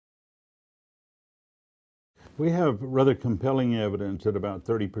We have rather compelling evidence that about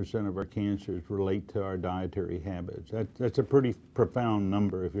 30% of our cancers relate to our dietary habits. That's a pretty profound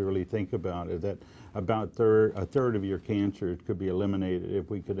number if you really think about it, that about a third of your cancers could be eliminated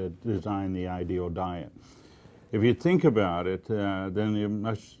if we could design the ideal diet. If you think about it, then you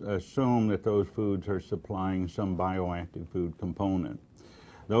must assume that those foods are supplying some bioactive food component.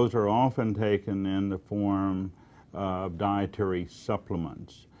 Those are often taken in the form of dietary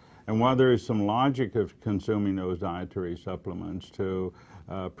supplements. And while there is some logic of consuming those dietary supplements to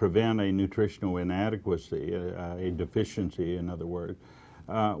prevent a nutritional inadequacy, a deficiency in other words,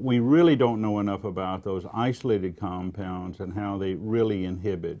 we really don't know enough about those isolated compounds and how they really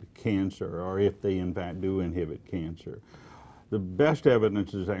inhibit cancer, or if they in fact do inhibit cancer. The best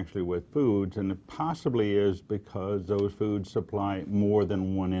evidence is actually with foods, and it possibly is because those foods supply more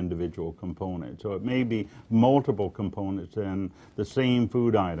than one individual component. So it may be multiple components in the same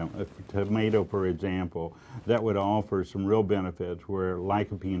food item, a tomato for example, that would offer some real benefits where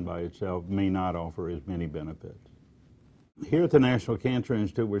lycopene by itself may not offer as many benefits. Here at the National Cancer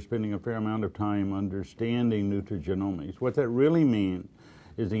Institute, we're spending a fair amount of time understanding nutrigenomics. What that really means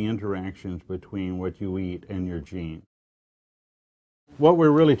is the interactions between what you eat and your genes. What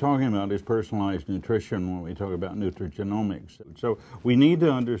we're really talking about is personalized nutrition when we talk about nutrigenomics. So we need to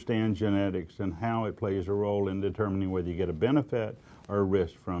understand genetics and how it plays a role in determining whether you get a benefit or a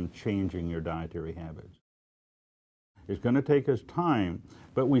risk from changing your dietary habits. It's going to take us time,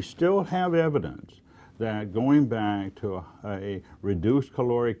 but we still have evidence that going back to a reduced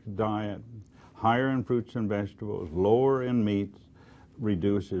caloric diet, higher in fruits and vegetables, lower in meats,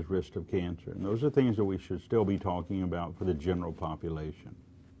 reduces risk of cancer. And those are things that we should still be talking about for the general population.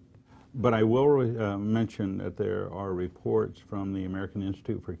 But I will mention that there are reports from the American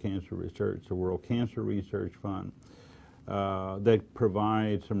Institute for Cancer Research, the World Cancer Research Fund, that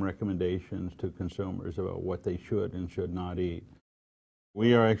provide some recommendations to consumers about what they should and should not eat.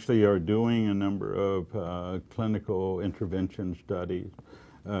 We are doing a number of clinical intervention studies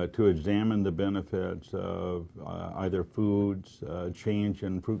to examine the benefits of either foods, change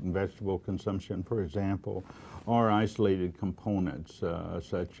in fruit and vegetable consumption, for example, or isolated components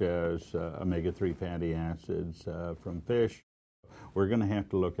such as omega-3 fatty acids from fish. We're going to have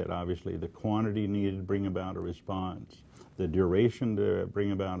to look at, obviously, the quantity needed to bring about a response, the duration to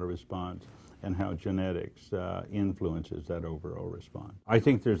bring about a response, and how genetics influences that overall response. I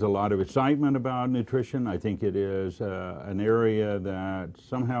think there's a lot of excitement about nutrition. I think it is an area that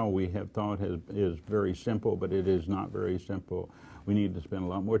somehow we have thought is very simple, but it is not very simple. We need to spend a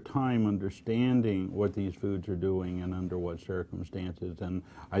lot more time understanding what these foods are doing and under what circumstances, and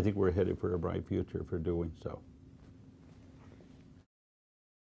I think we're headed for a bright future for doing so.